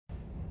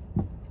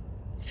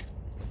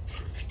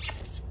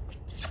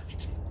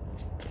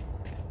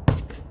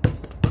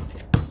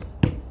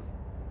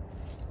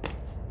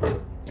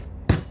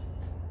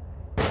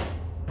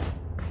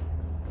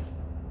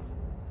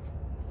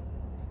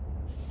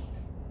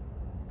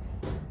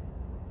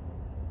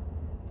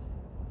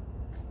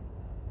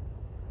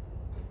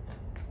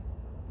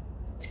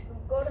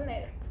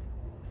poner.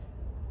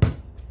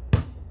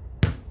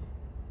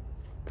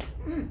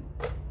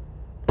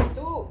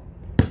 Tú.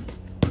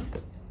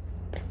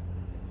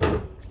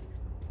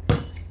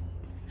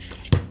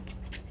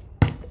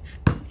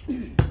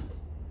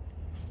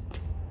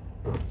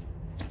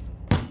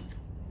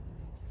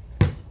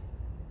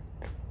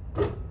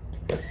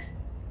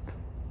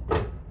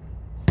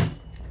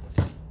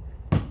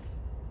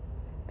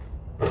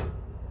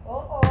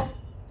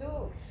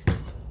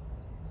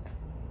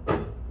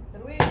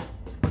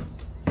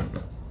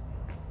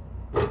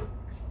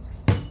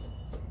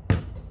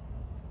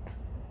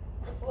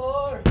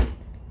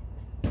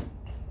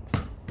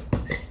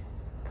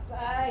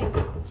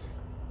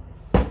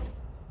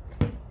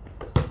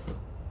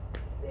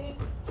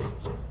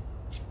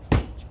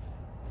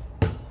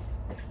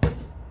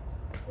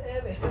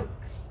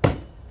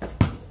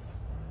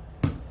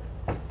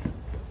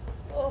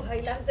 Oh, I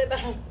lost the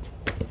ball.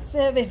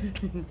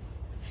 7.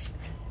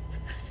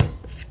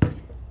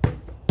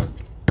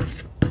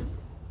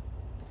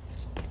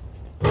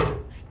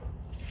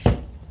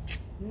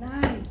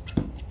 9.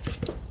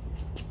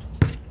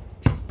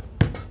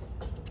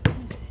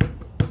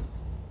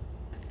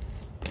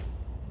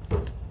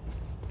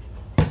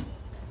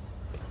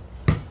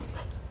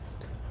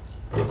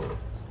 8.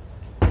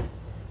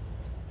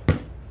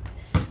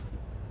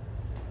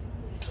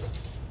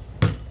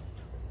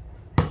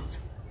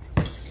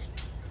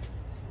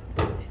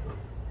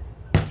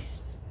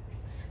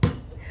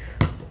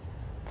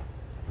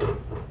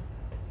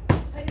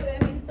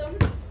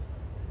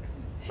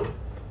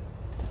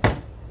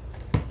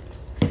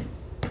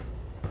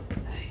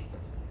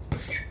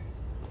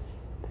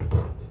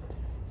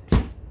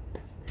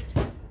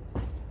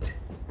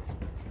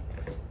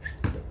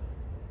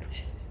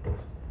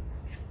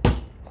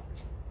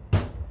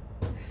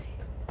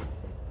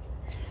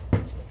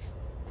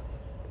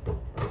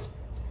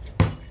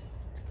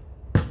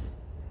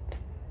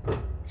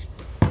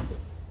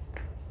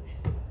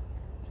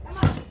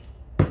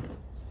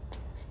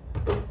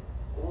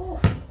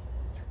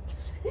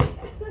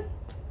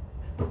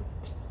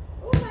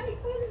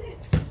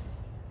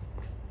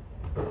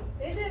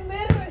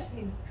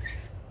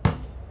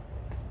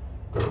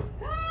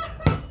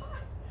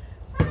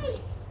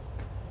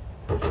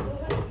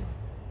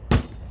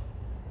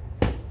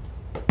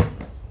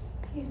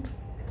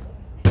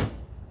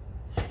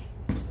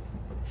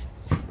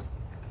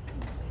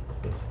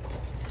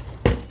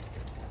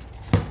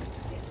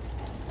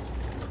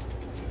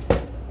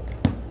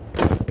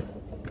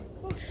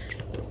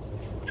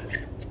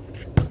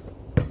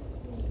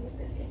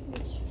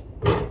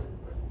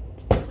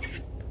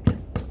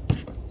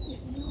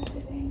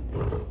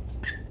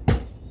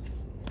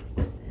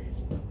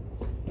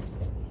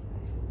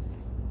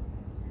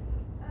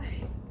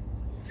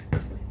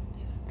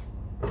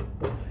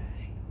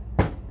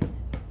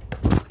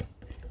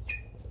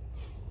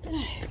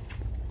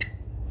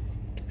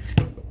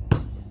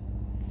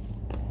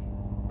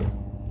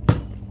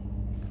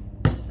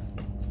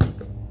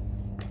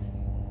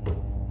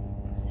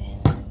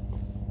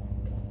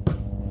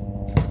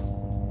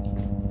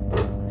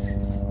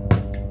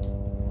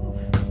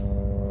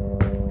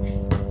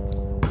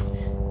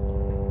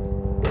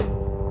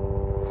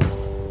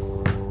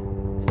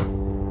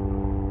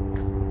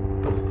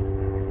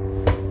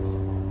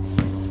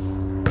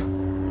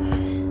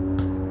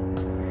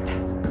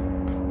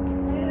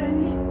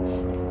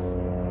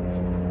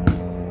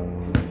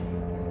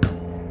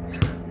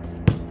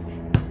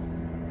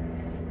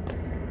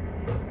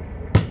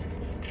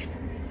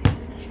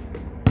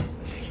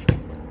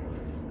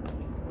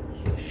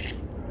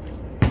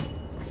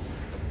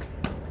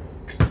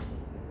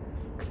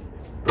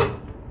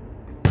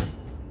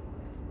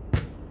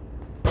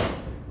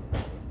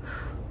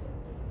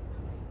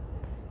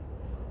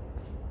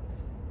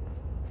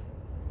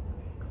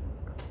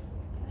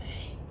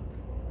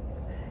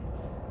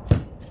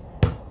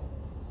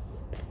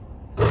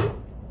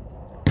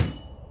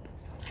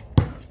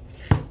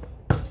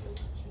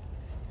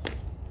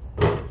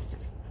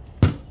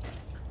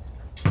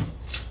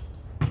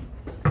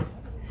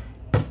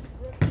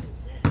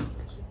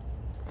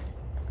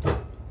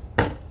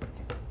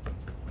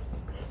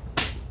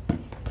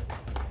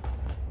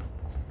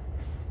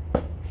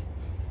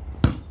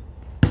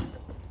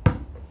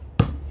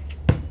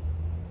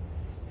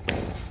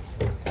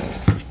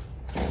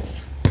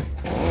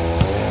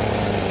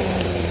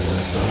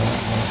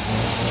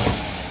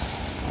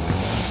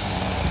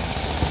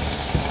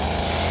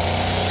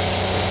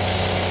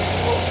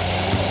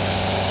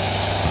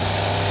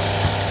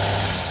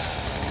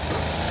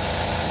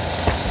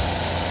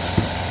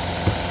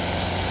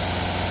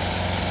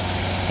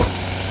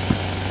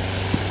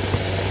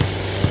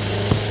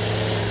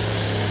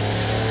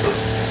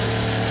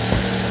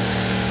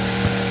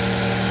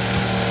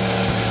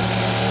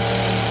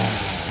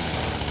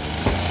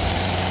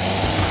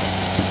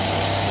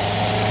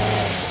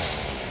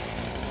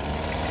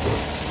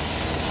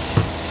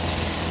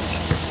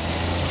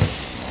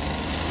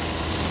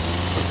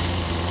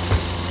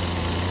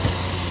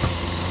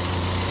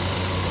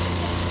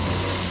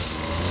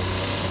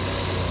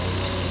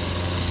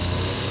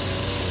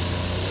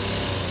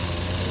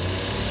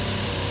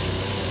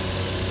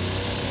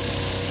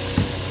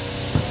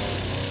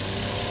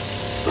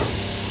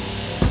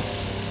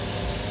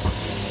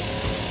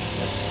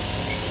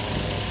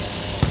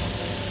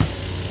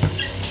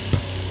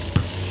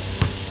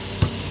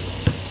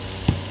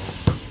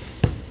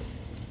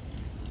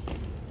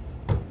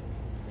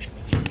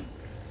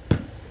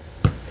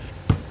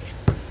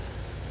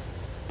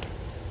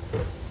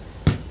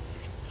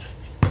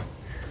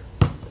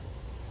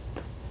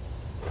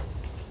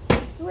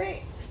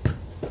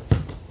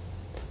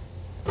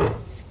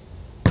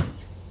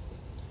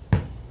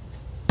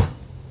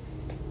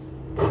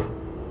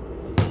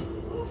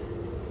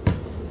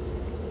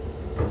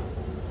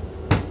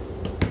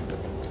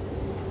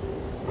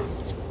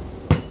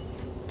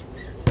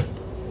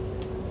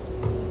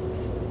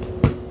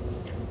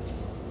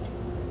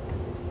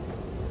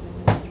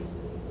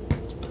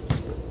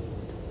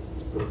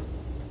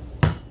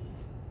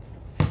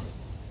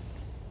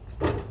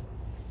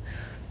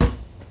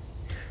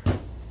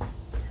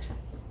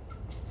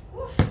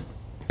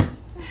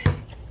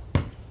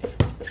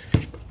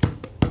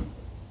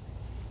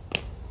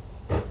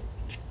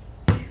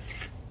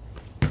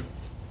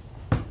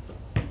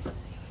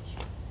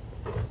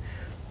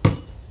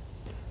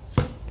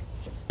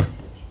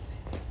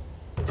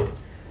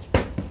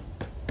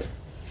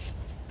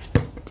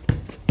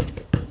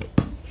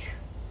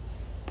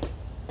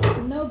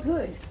 No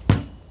good.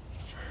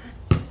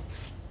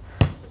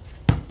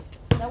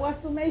 That was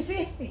to make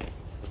 50.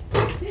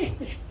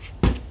 50.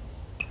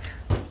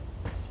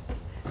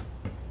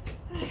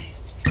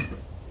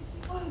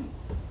 51.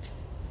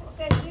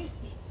 Okay, 50.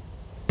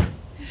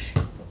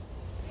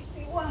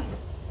 51.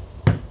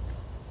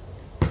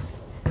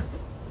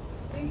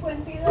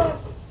 52.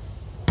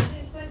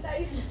 51.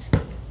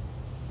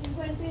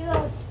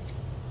 52.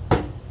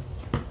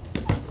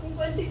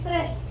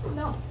 53.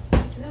 No,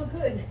 no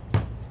good.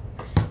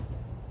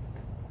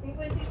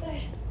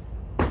 53.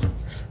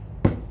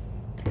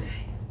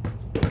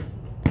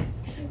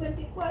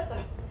 54.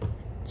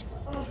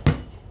 Oh,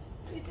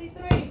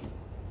 53.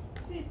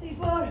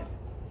 54.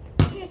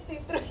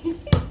 53.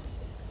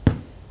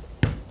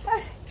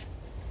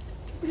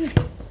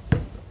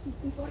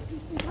 54,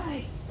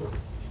 55.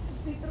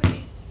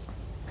 53.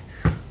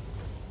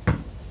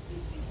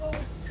 54.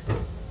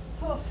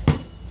 Oh.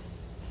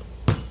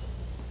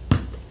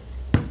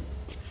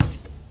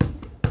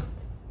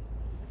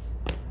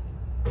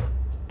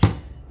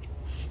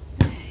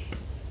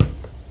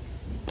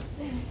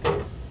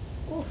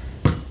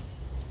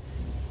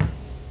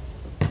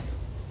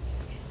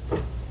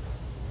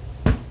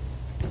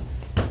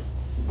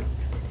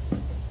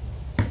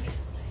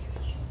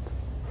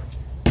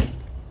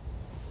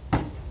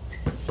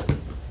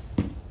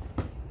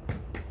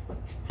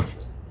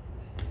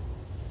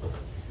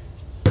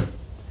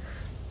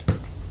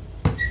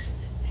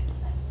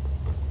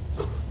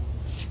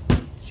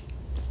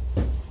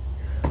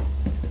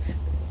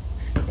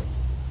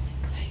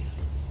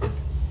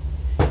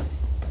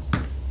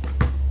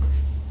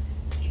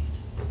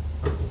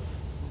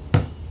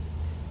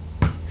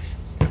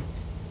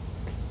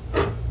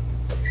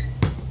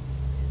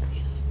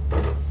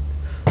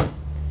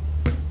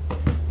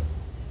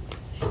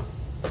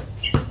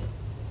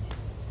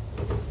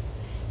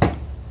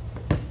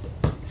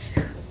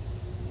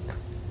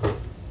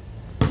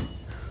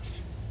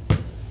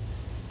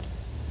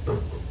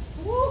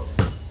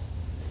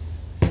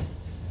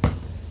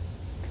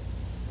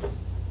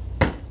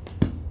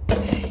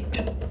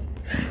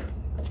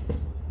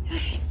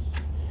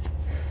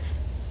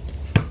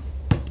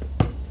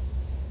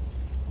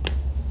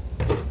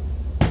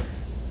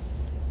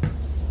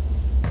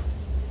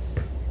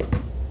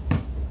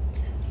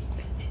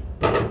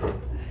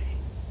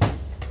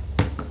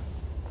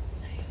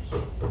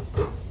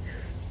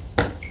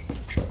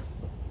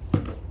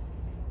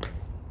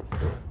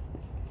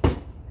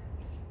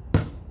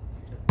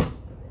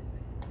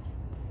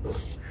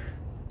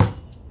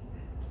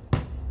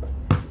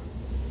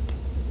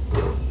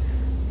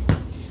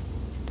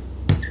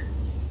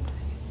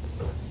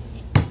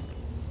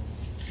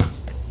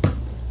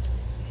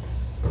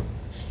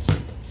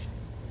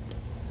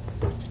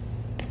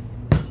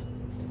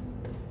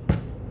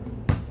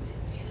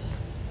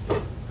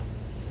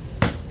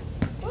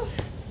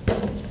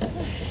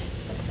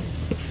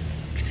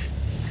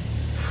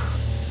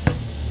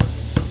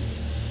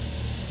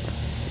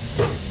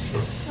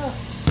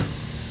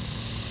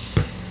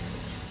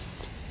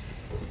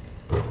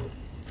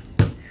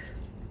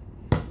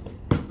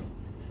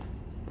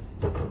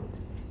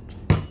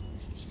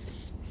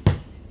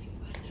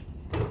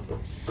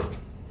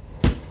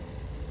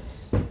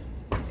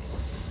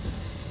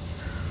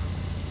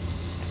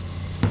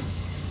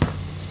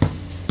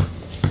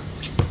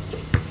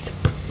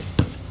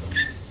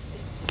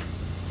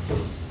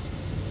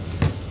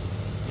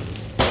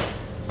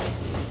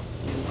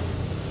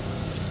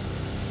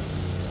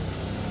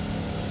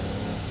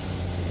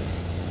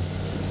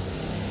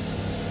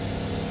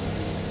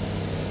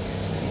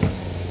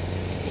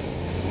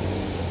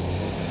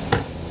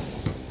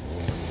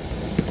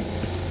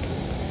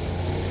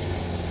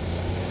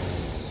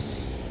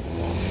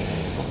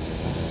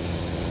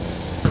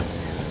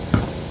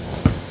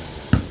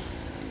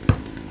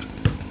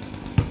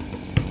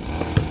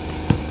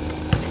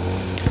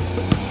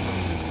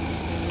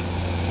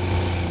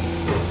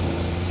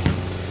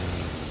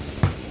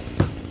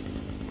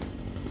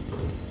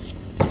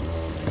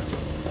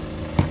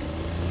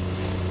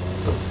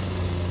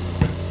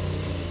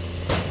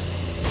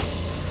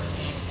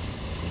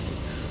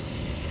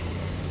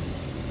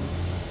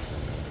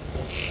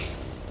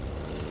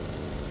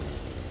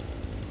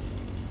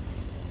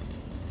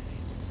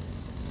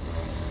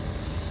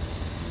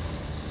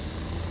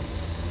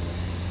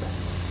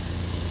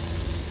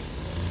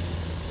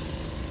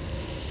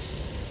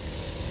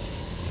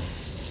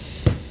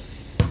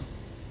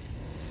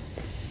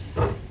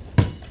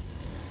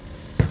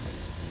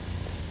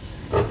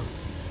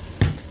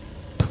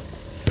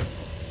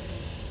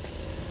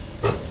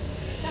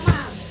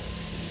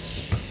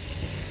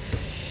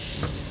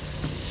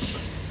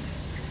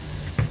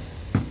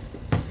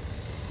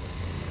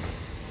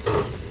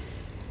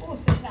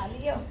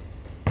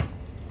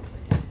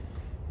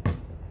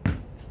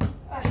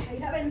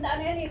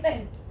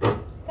 Remington.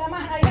 Come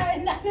on, I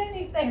haven't done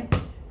anything.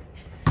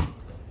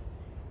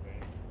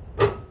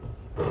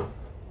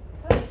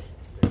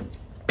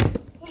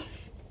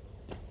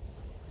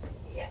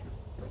 Yeah.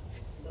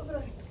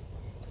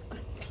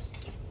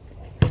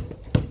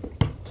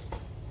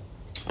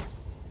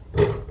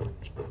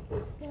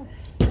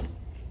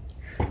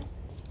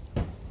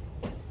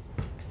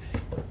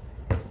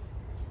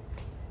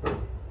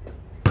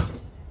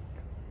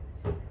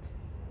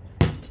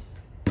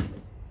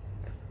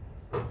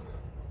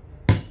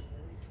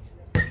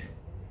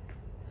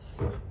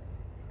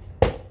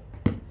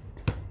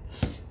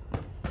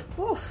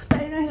 Uf,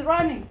 Taina is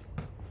running.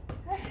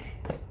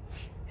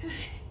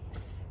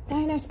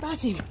 Taina is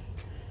passing.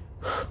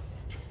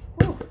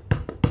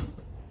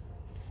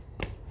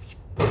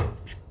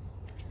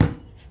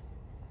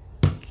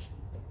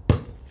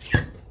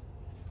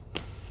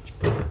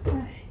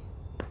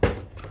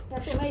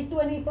 Got to make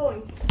 20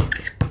 points.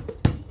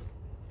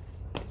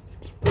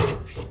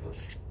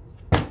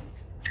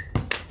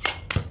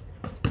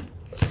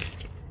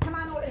 Come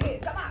on over here,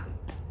 come on.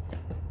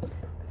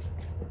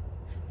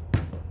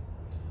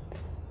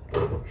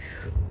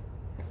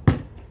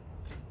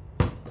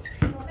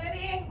 No le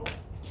vengo.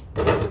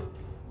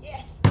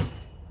 Yes.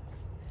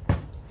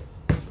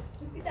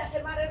 It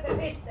doesn't matter the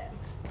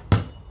distance.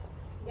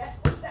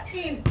 Just put that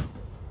in.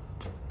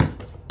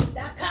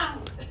 That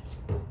count.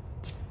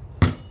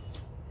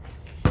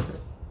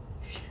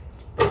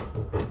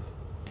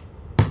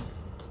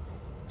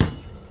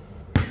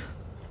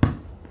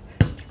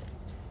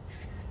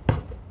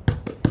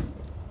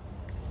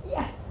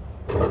 Yeah.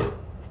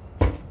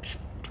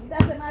 It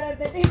doesn't matter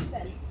the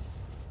distance.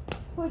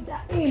 Put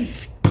that in.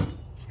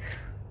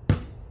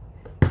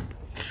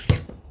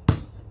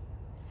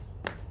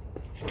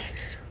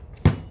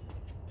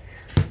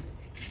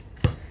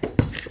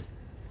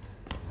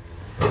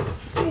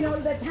 In all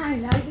the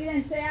time. I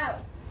didn't say out.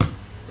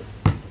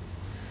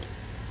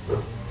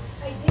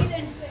 I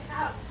didn't say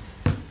out.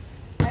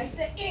 I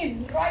said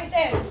in, right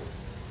there.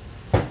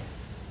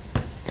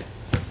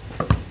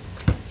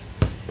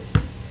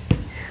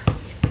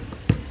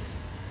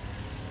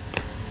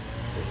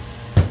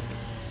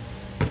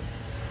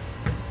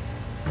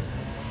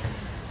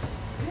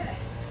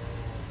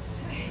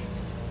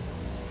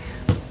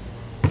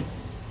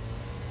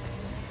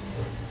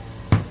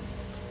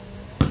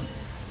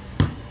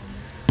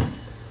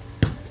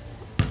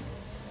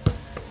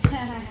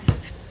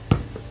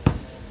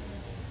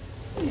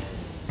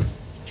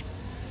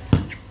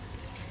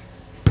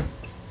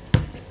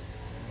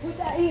 Put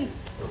that in.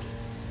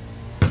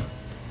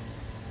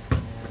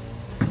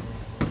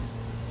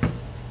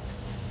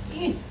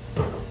 In.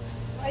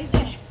 Right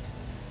there.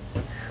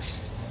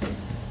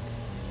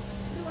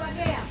 Do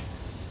again.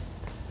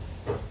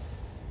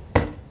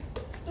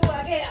 Do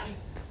again.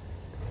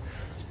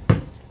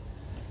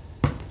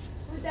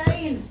 Put that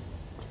in.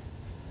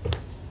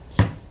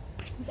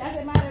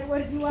 Doesn't matter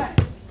where you are.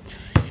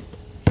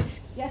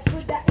 Just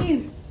put that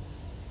in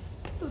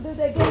to do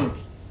the game.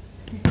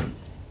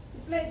 To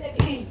play the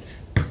game.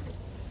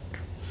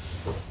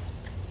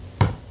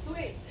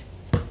 Sweet.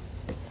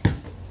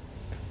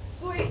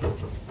 Sweet.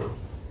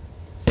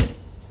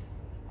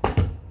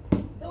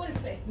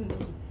 Dulce.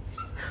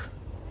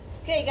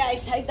 Okay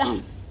guys, I'm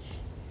done.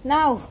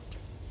 Now,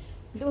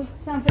 do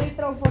some free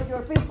throw for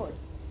your people.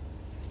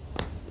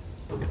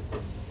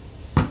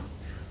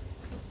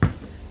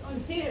 On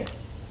here,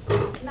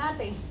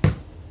 nothing.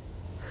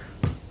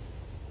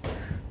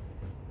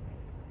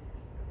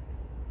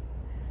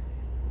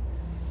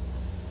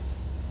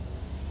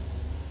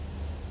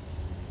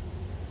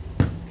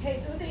 Okay,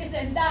 do this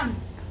and done.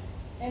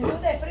 And do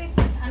the free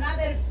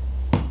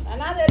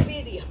another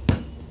video.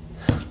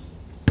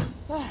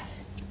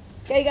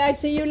 Okay guys,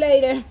 see you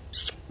later.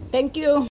 Thank you.